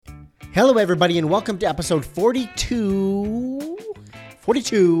Hello, everybody, and welcome to episode 42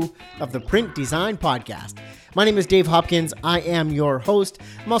 of the Print Design Podcast. My name is Dave Hopkins. I am your host.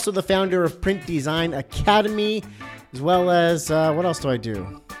 I'm also the founder of Print Design Academy, as well as, what else do I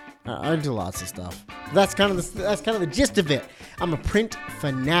do? I do lots of stuff. That's kind of the gist of it. I'm a print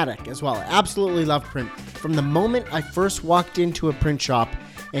fanatic as well. I absolutely love print. From the moment I first walked into a print shop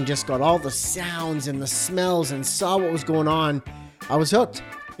and just got all the sounds and the smells and saw what was going on, I was hooked.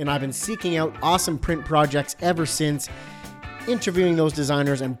 And I've been seeking out awesome print projects ever since, interviewing those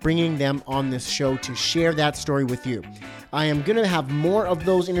designers and bringing them on this show to share that story with you. I am going to have more of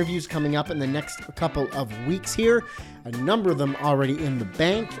those interviews coming up in the next couple of weeks here. A number of them already in the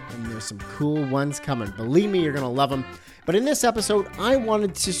bank, and there's some cool ones coming. Believe me, you're going to love them. But in this episode, I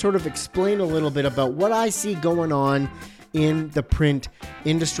wanted to sort of explain a little bit about what I see going on in the print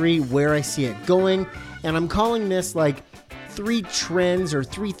industry, where I see it going. And I'm calling this like 3 trends or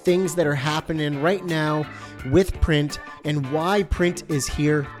 3 things that are happening right now with print and why print is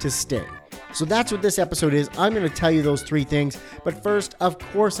here to stay. So that's what this episode is. I'm going to tell you those 3 things. But first, of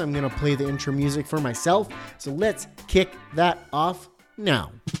course, I'm going to play the intro music for myself. So let's kick that off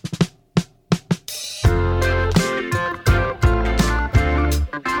now.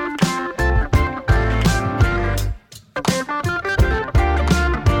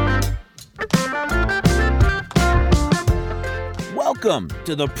 Welcome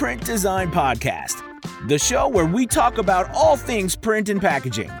to the Print Design Podcast, the show where we talk about all things print and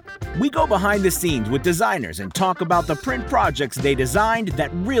packaging. We go behind the scenes with designers and talk about the print projects they designed that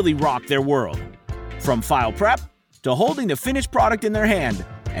really rock their world. From file prep to holding the finished product in their hand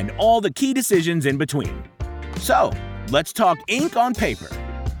and all the key decisions in between. So, let's talk ink on paper.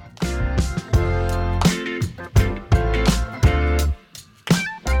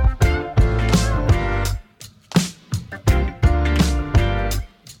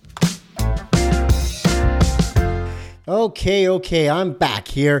 Okay, I'm back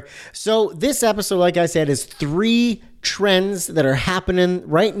here. So this episode, like I said, is 3 trends that are happening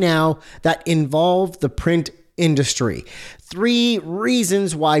right now that involve the print industry. 3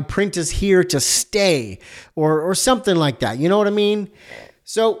 reasons why print is here to stay, or something like that. You know what I mean?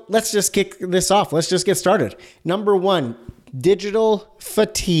 So let's just kick this off. Let's just get started. Number 1, digital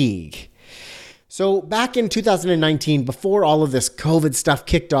fatigue. So back in 2019, before all of this COVID stuff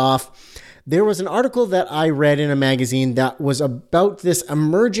kicked off, there was an article that I read in a magazine that was about this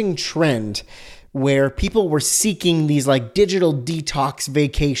emerging trend where people were seeking these like digital detox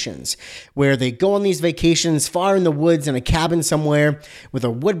vacations, where they go on these vacations far in the woods in a cabin somewhere with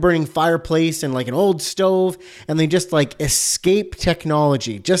a wood burning fireplace and like an old stove, and they just like escape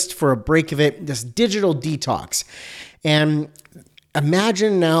technology just for a break of it, this digital detox. And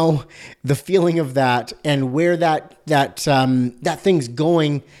imagine now the feeling of that and where that thing's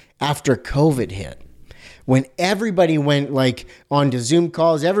going after COVID hit, when everybody went like onto Zoom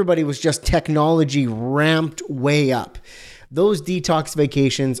calls, everybody was just technology ramped way up. Those detox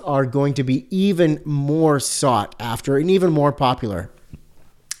vacations are going to be even more sought after and even more popular.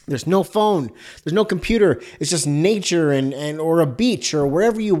 There's no phone, there's no computer. It's just nature and or a beach or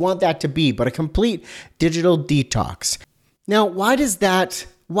wherever you want that to be, but a complete digital detox. Now, why does that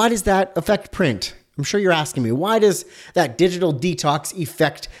affect print? I'm sure you're asking me, why does that digital detox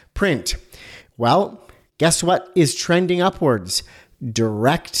affect print? Well, guess what is trending upwards?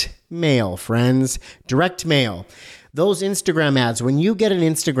 Direct mail, friends. Direct mail. Those Instagram ads, when you get an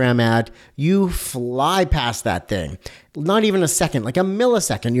Instagram ad, you fly past that thing. Not even a second, like a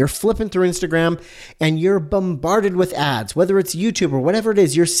millisecond. You're flipping through Instagram and you're bombarded with ads. Whether it's YouTube or whatever it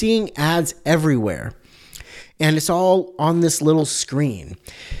is, you're seeing ads everywhere. And it's all on this little screen.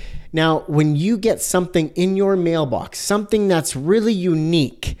 Now, when you get something in your mailbox, something that's really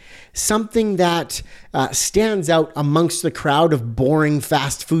unique, something that stands out amongst the crowd of boring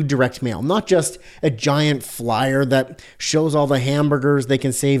fast food direct mail, not just a giant flyer that shows all the hamburgers they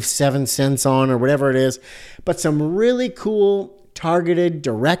can save 7 cents on or whatever it is, but some really cool targeted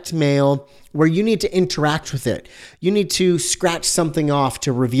direct mail where you need to interact with it. You need to scratch something off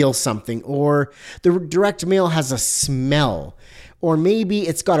to reveal something, or the direct mail has a smell. Or maybe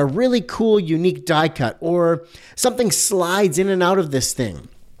it's got a really cool, unique die cut, or something slides in and out of this thing.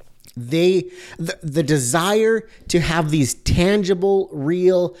 The desire to have these tangible,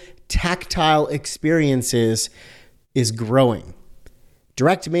 real, tactile experiences is growing.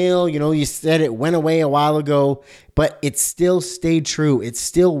 Direct mail, you said it went away a while ago, but it still stayed true. It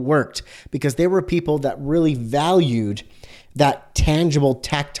still worked because there were people that really valued that tangible,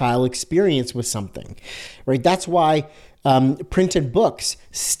 tactile experience with something, right? That's why printed books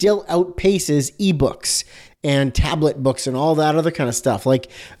still outpaces ebooks and tablet books and all that other kind of stuff. Like,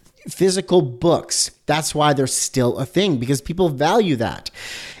 physical books. That's why they're still a thing, because people value that.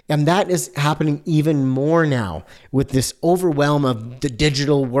 And that is happening even more now with this overwhelm of the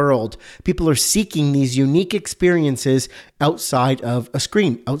digital world. People are seeking these unique experiences outside of a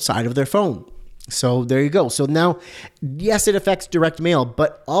screen, outside of their phone. So there you go. So now, yes, it affects direct mail,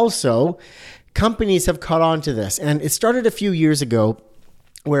 but also companies have caught on to this. And it started a few years ago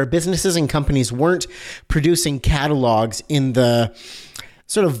where businesses and companies weren't producing catalogs in the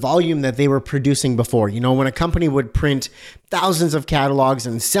sort of volume that they were producing before. You know, when a company would print thousands of catalogs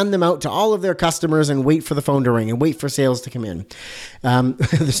and send them out to all of their customers and wait for the phone to ring and wait for sales to come in.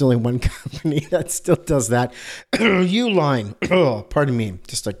 There's only one company that still does that. Uline. Oh, pardon me.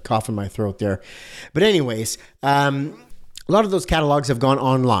 Just a cough in my throat there. But anyways, a lot of those catalogs have gone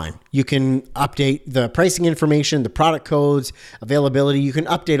online. You can update the pricing information, the product codes, availability. You can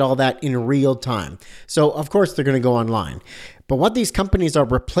update all that in real time. So, of course, they're going to go online. But what these companies are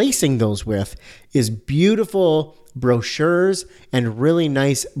replacing those with is beautiful brochures and really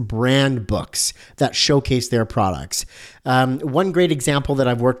nice brand books that showcase their products. One great example that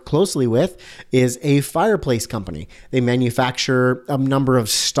I've worked closely with is a fireplace company. They manufacture a number of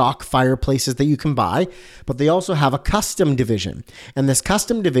stock fireplaces that you can buy, but they also have a custom division. And this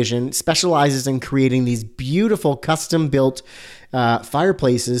custom division specializes in creating these beautiful custom-built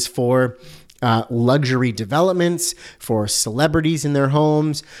fireplaces for luxury developments, for celebrities in their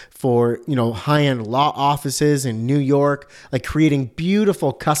homes, for, you know, high-end law offices in New York, like creating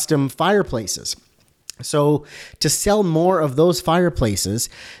beautiful custom fireplaces. So to sell more of those fireplaces,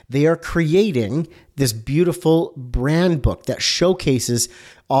 they are creating this beautiful brand book that showcases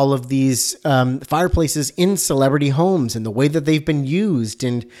all of these fireplaces in celebrity homes and the way that they've been used,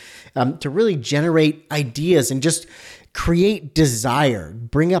 and to really generate ideas and just create desire,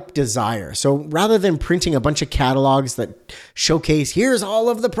 bring up desire. So rather than printing a bunch of catalogs that showcase, here's all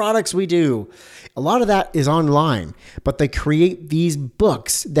of the products we do, a lot of that is online, but they create these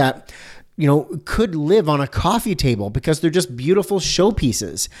books that, you know, could live on a coffee table because they're just beautiful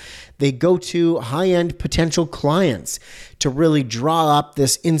showpieces. They go to high-end potential clients to really draw up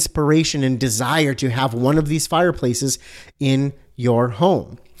this inspiration and desire to have one of these fireplaces in your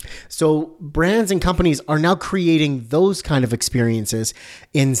home. So brands and companies are now creating those kind of experiences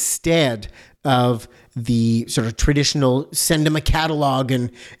instead of the sort of traditional send them a catalog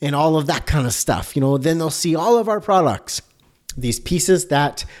and all of that kind of stuff. You know, then they'll see all of our products. These pieces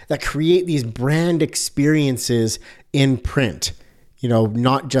that create these brand experiences in print, you know,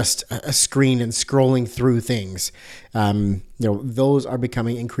 not just a screen and scrolling through things. You know, those are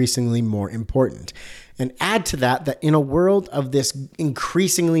becoming increasingly more important. And add to that in a world of this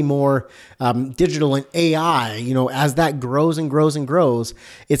increasingly more digital and AI, you know, as that grows and grows and grows,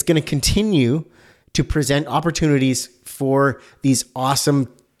 it's going to continue to present opportunities for these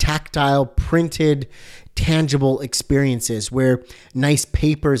awesome tactile, printed, tangible experiences where nice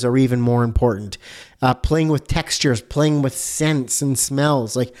papers are even more important. Playing with textures, playing with scents and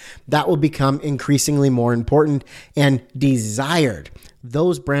smells, like that will become increasingly more important and desired.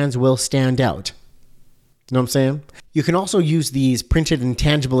 Those brands will stand out. You know what I'm saying? You can also use these printed and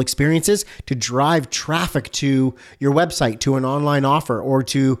tangible experiences to drive traffic to your website, to an online offer, or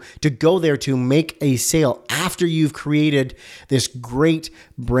to go there to make a sale after you've created this great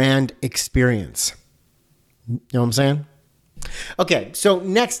brand experience. You know what I'm saying? Okay, so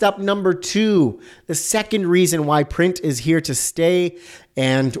next up, number 2, the second reason why print is here to stay,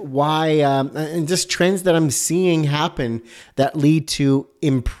 and why, and just trends that I'm seeing happen that lead to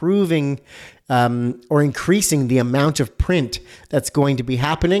improving or increasing the amount of print that's going to be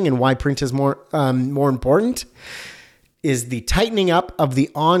happening, and why print is more important, is the tightening up of the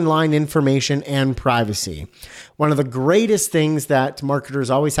online information and privacy. One of the greatest things that marketers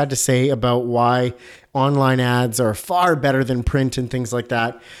always had to say about why online ads are far better than print and things like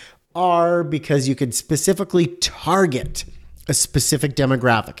that are because you could specifically target a specific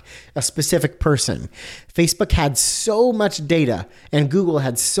demographic, a specific person. Facebook had so much data, and Google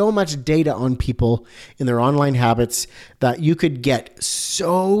had so much data on people in their online habits that you could get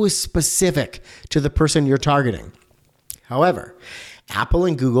so specific to the person you're targeting. However, Apple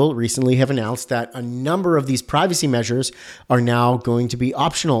and Google recently have announced that a number of these privacy measures are now going to be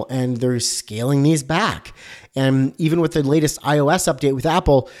optional, and they're scaling these back. And even with the latest iOS update with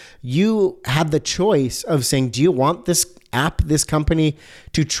Apple, you have the choice of saying, do you want this app, this company,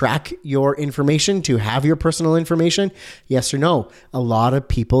 to track your information, to have your personal information? Yes or no? A lot of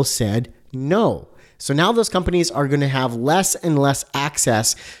people said no. So now those companies are going to have less and less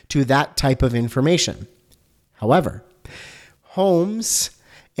access to that type of information. However, homes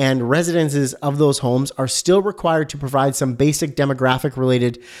and residences of those homes are still required to provide some basic demographic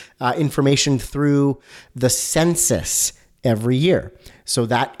related information through the census every year. So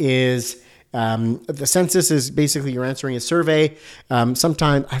that is the census is basically you're answering a survey.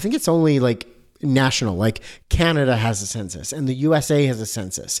 Sometime I think it's only like national, like Canada has a census and the USA has a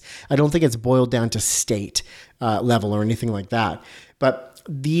census. I don't think it's boiled down to state level or anything like that. But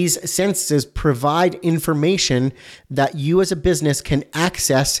these censuses provide information that you as a business can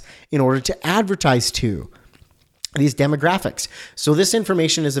access in order to advertise to these demographics. So this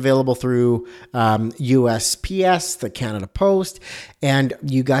information is available through USPS, the Canada Post, and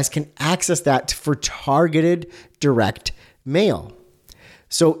you guys can access that for targeted direct mail.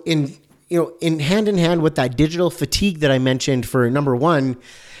 So in hand with that digital fatigue that I mentioned for number one,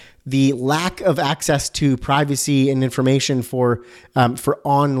 the lack of access to privacy and information for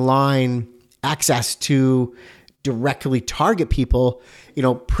online access to directly target people,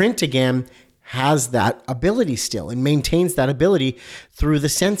 print again has that ability still and maintains that ability through the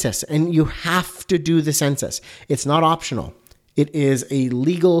census. And you have to do the census. It's not optional. It is a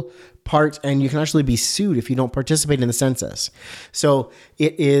legal part, and you can actually be sued if you don't participate in the census. So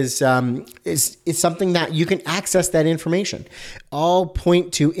it is it's something that you can access that information. All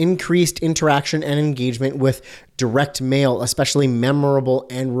point to increased interaction and engagement with direct mail, especially memorable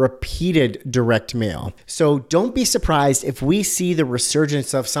and repeated direct mail. So don't be surprised if we see the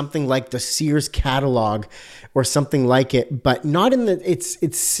resurgence of something like the Sears catalog or something like it, but not in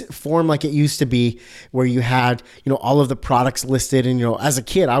its form like it used to be, where you had, all of the products listed. And, as a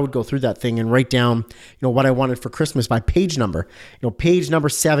kid, I would go through that thing and write down, what I wanted for Christmas by page number. Page number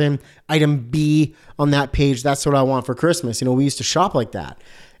 7, item B on that page. That's what I want for Christmas. We used to shop like that.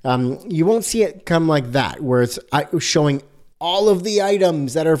 You won't see it come like that, where it's showing all of the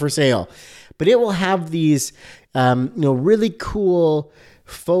items that are for sale, but it will have these, really cool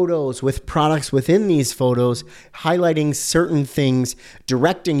photos with products within these photos, highlighting certain things,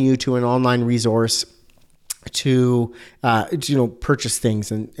 directing you to an online resource to purchase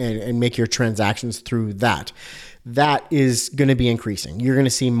things and make your transactions through that. That is going to be increasing. You're going to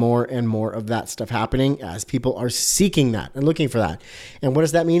see more and more of that stuff happening as people are seeking that and looking for that. And what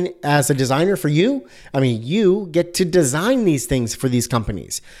does that mean as a designer for you? I mean, you get to design these things for these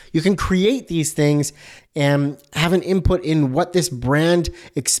companies. You can create these things and have an input in what this brand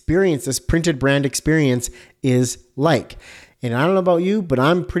experience, this printed brand experience is like. And I don't know about you, but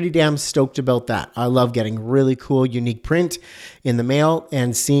I'm pretty damn stoked about that. I love getting really cool, unique print in the mail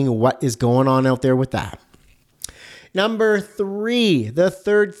and seeing what is going on out there with that. Number 3, the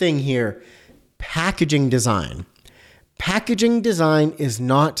third thing here, packaging design. Packaging design is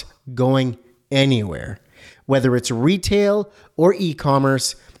not going anywhere. Whether it's retail or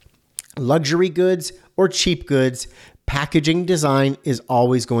e-commerce, luxury goods or cheap goods, packaging design is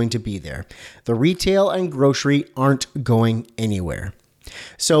always going to be there. The retail and grocery aren't going anywhere.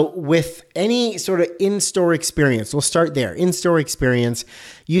 So with any sort of in-store experience, we'll start there. In-store experience,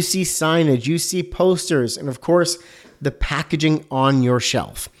 you see signage, you see posters, and of course, the packaging on your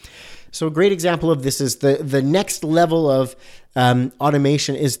shelf. So a great example of this is the next level of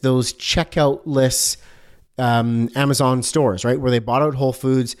automation is those checkout-less Amazon stores, right? Where they bought out Whole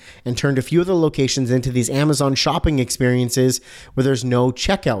Foods and turned a few of the locations into these Amazon shopping experiences where there's no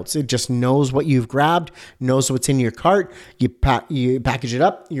checkouts. It just knows what you've grabbed, knows what's in your cart. You package it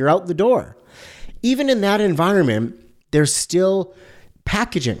up, you're out the door. Even in that environment, there's still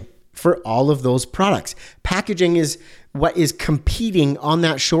packaging for all of those products. Packaging is what is competing on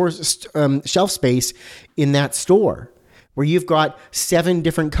that shelf space in that store, where you've got 7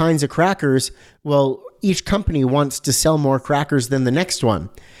 different kinds of crackers. Well, each company wants to sell more crackers than the next one.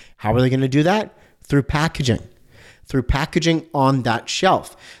 How are they going to do that? Through packaging on that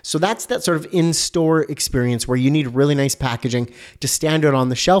shelf. So that's that sort of in-store experience where you need really nice packaging to stand out on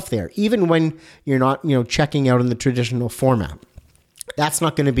the shelf there, even when you're not, checking out in the traditional format. That's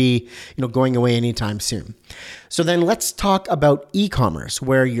not going to be, going away anytime soon. So then let's talk about e-commerce,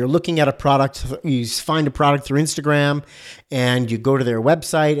 where you're looking at a product, you find a product through Instagram and you go to their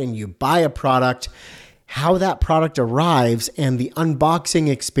website and you buy a product. How that product arrives and the unboxing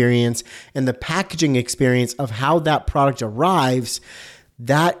experience and the packaging experience of how that product arrives,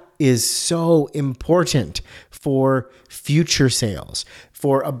 that is so important for future sales,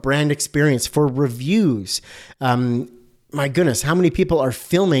 for a brand experience, for reviews. My goodness, how many people are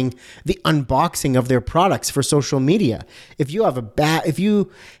filming the unboxing of their products for social media? If you have a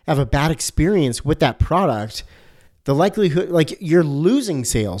bad experience with that product, the likelihood, you're losing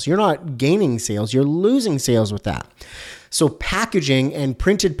sales. You're not gaining sales. You're losing sales with that. So packaging and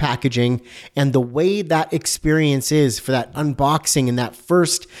printed packaging and the way that experience is for that unboxing and that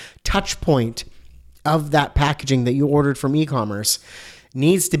first touch point of that packaging that you ordered from e-commerce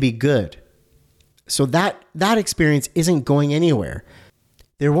needs to be good. So that experience isn't going anywhere.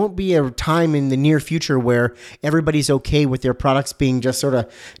 There won't be a time in the near future where everybody's okay with their products being just sort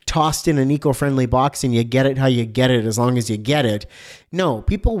of tossed in an eco-friendly box and you get it how you get it as long as you get it. No,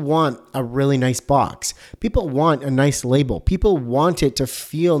 people want a really nice box. People want a nice label. People want it to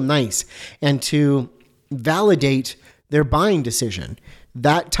feel nice and to validate their buying decision.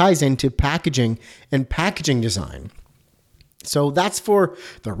 That ties into packaging and packaging design. So that's for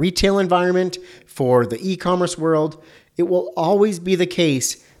the retail environment, for the e-commerce world. It will always be the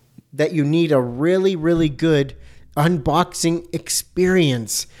case that you need a really, really good unboxing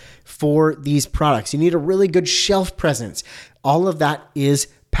experience for these products. You need a really good shelf presence. All of that is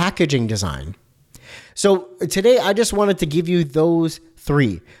packaging design. So today I just wanted to give you those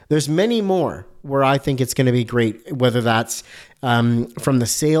three. There's many more where I think it's going to be great, whether that's from the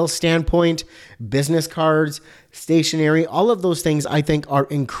sales standpoint, business cards, stationery, all of those things I think are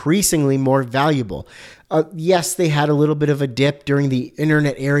increasingly more valuable. Yes, they had a little bit of a dip during the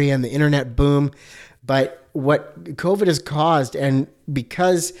internet area and the internet boom, but what COVID has caused, and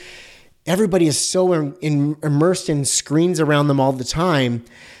because everybody is so immersed in screens around them all the time,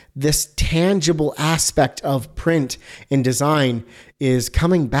 this tangible aspect of print and design is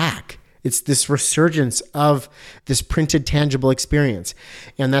coming back. It's this resurgence of this printed tangible experience.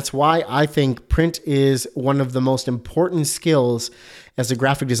 And that's why I think print is one of the most important skills as a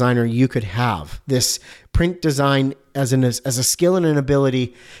graphic designer you could have. This print design as a skill and an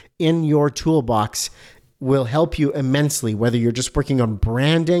ability in your toolbox will help you immensely, whether you're just working on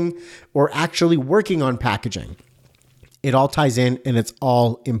branding or actually working on packaging. It all ties in and it's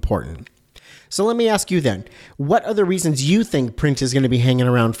all important. So let me ask you then, what are the reasons you think print is going to be hanging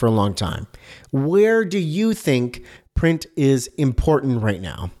around for a long time? Where do you think print is important right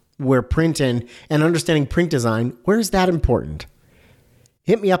now? Where print and understanding print design, where is that important?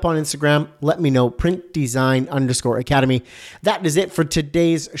 Hit me up on Instagram. Let me know, printdesign_academy. That is it for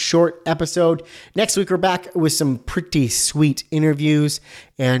today's short episode. Next week, we're back with some pretty sweet interviews,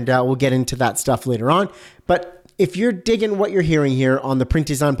 and we'll get into that stuff later on. But if you're digging what you're hearing here on the Print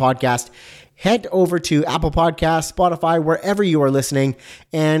Design Podcast, head over to Apple Podcasts, Spotify, wherever you are listening,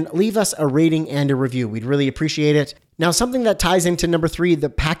 and leave us a rating and a review. We'd really appreciate it. Now, something that ties into number 3, the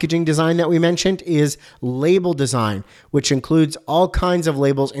packaging design that we mentioned, is label design, which includes all kinds of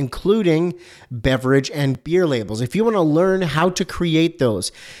labels, including beverage and beer labels. If you want to learn how to create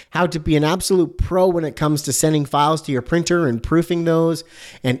those, how to be an absolute pro when it comes to sending files to your printer and proofing those,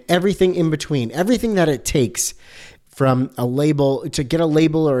 and everything in between, everything that it takes from a label, to get a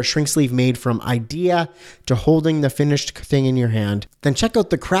label or a shrink sleeve made from idea to holding the finished thing in your hand, then check out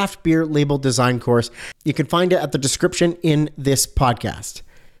the Craft Beer Label Design course. You can find it at the description in this podcast.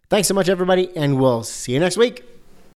 Thanks so much, everybody, and we'll see you next week.